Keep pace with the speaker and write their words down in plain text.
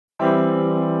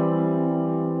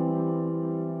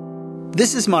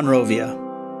This is Monrovia,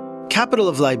 capital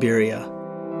of Liberia,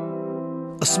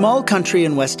 a small country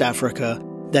in West Africa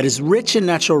that is rich in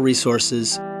natural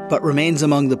resources but remains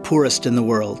among the poorest in the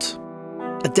world.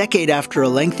 A decade after a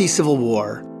lengthy civil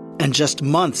war, and just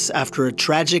months after a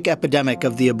tragic epidemic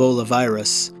of the Ebola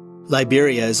virus,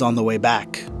 Liberia is on the way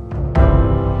back.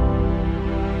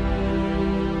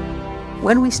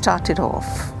 When we started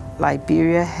off,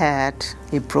 Liberia had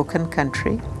a broken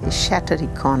country, a shattered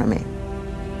economy.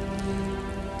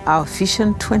 Our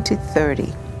Vision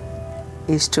 2030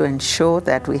 is to ensure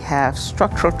that we have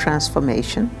structural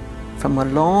transformation from a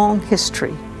long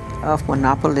history of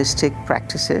monopolistic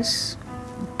practices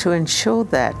to ensure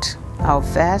that our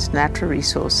vast natural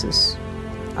resources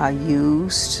are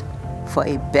used for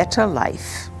a better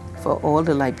life for all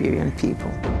the Liberian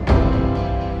people.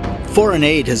 Foreign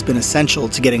aid has been essential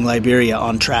to getting Liberia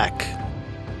on track.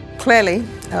 Clearly,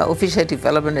 official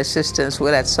development assistance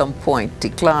will at some point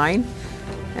decline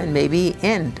and maybe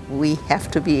end. We have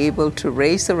to be able to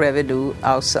raise the revenue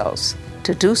ourselves.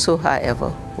 To do so,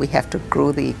 however, we have to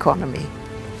grow the economy.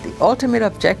 The ultimate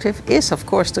objective is, of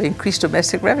course, to increase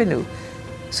domestic revenue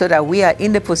so that we are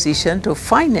in the position to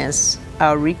finance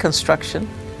our reconstruction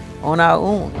on our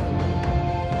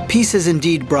own. Peace has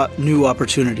indeed brought new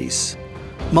opportunities.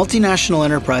 Multinational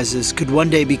enterprises could one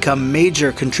day become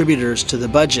major contributors to the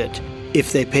budget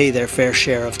if they pay their fair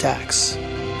share of tax.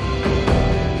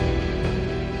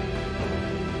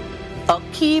 A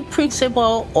key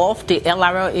principle of the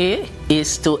LRA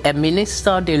is to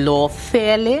administer the law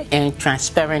fairly and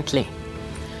transparently.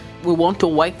 We want to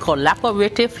work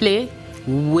collaboratively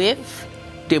with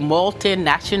the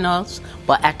multinationals,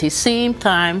 but at the same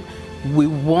time, we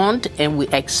want and we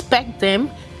expect them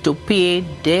to pay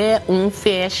their own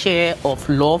fair share of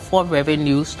lawful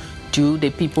revenues to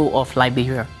the people of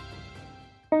Liberia.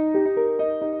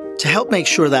 To help make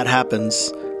sure that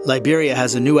happens, Liberia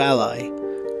has a new ally,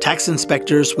 Tax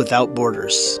Inspectors Without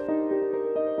Borders.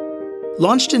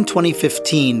 Launched in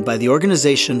 2015 by the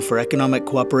Organization for Economic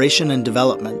Cooperation and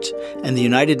Development and the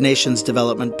United Nations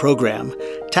Development Program,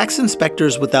 Tax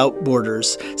Inspectors Without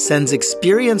Borders sends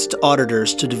experienced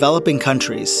auditors to developing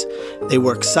countries. They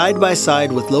work side by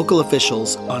side with local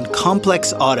officials on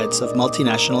complex audits of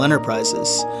multinational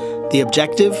enterprises. The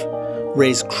objective?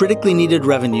 Raise critically needed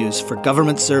revenues for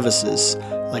government services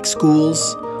like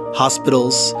schools,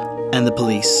 hospitals, and the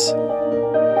police.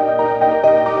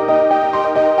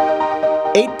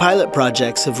 8 pilot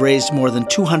projects have raised more than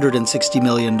 $260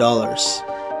 million.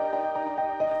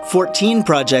 14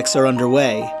 projects are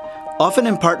underway, often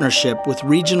in partnership with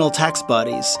regional tax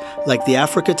bodies like the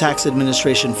Africa Tax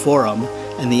Administration Forum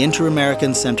and the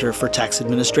Inter-American Center for Tax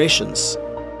Administrations.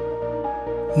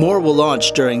 More will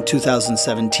launch during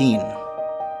 2017.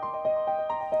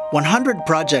 100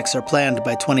 projects are planned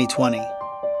by 2020.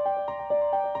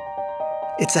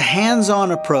 It's a hands-on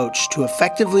approach to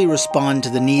effectively respond to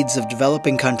the needs of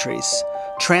developing countries,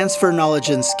 transfer knowledge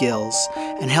and skills,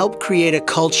 and help create a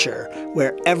culture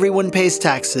where everyone pays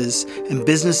taxes and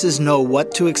businesses know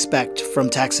what to expect from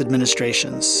tax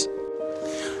administrations.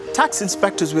 Tax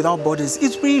Inspectors Without Borders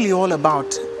is really all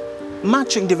about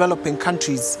matching developing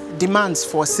countries' demands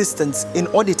for assistance in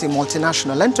auditing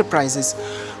multinational enterprises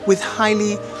with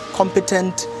highly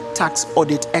competent tax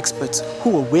audit experts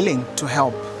who are willing to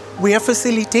help. We are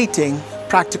facilitating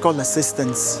practical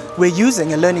assistance. We're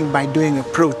using a learning by doing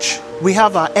approach. We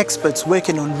have our experts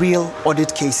working on real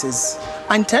audit cases.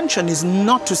 Our intention is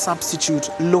not to substitute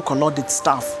local audit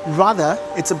staff. Rather,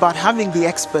 it's about having the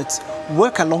experts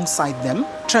work alongside them,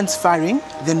 transferring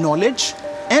the knowledge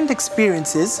and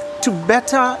experiences to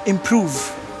better improve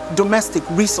domestic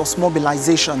resource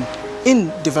mobilization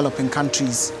in developing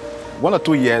ranges. 1 or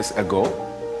 2 years ago,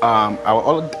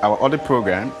 our audit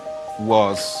program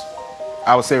was,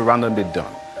 I would say, randomly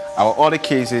done. Our audit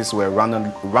cases were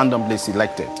randomly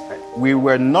selected. We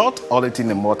were not auditing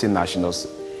the multinationals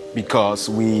because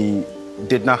we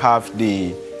did not have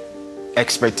the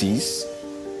expertise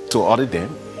to audit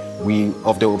them. We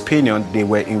of the opinion they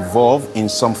were involved in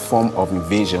some form of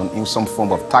evasion, in some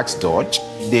form of tax dodge.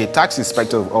 The tax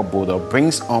inspector of border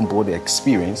brings on board the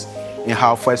experience in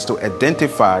how first to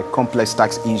identify complex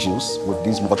tax issues with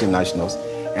these multinationals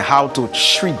and how to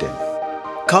treat them.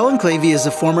 Colin Clavey is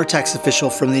a former tax official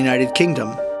from the United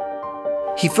Kingdom.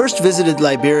 He first visited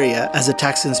Liberia as a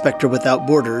tax inspector without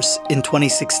borders in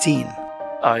 2016.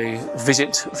 I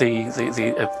visit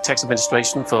the tax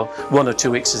administration for 1 or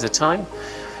 2 weeks at a time,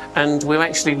 and we're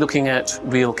actually looking at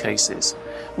real cases.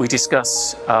 We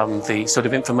discuss the sort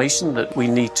of information that we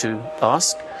need to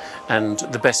ask and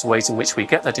the best ways in which we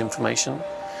get that information.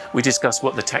 We discuss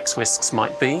what the tax risks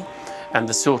might be, and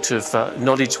the sort of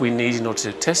knowledge we need in order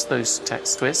to test those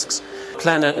tax risks,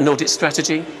 plan an audit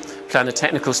strategy, plan a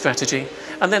technical strategy,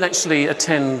 and then actually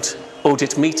attend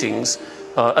audit meetings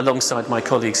alongside my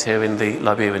colleagues here in the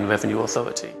Liberian Revenue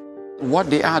Authority. What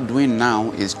they are doing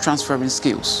now is transferring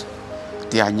skills.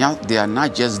 They are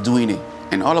not just doing it.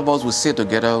 And all of us will sit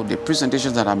together, the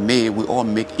presentations that are made, we all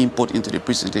make input into the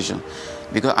presentation.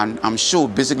 Because I'm sure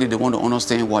basically they want to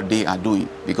understand what they are doing.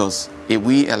 Because if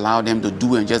we allow them to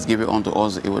do and just give it on to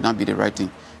us, it would not be the right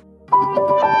thing.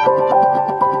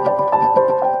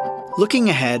 Looking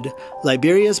ahead,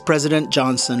 Liberia's President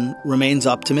Johnson remains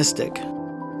optimistic.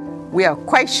 We are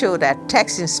quite sure that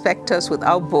tax inspectors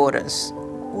without borders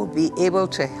will be able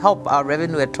to help our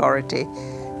revenue authority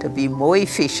to be more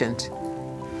efficient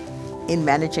in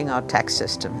managing our tax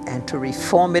system and to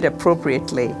reform it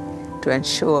appropriately to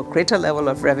ensure a greater level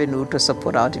of revenue to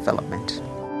support our development.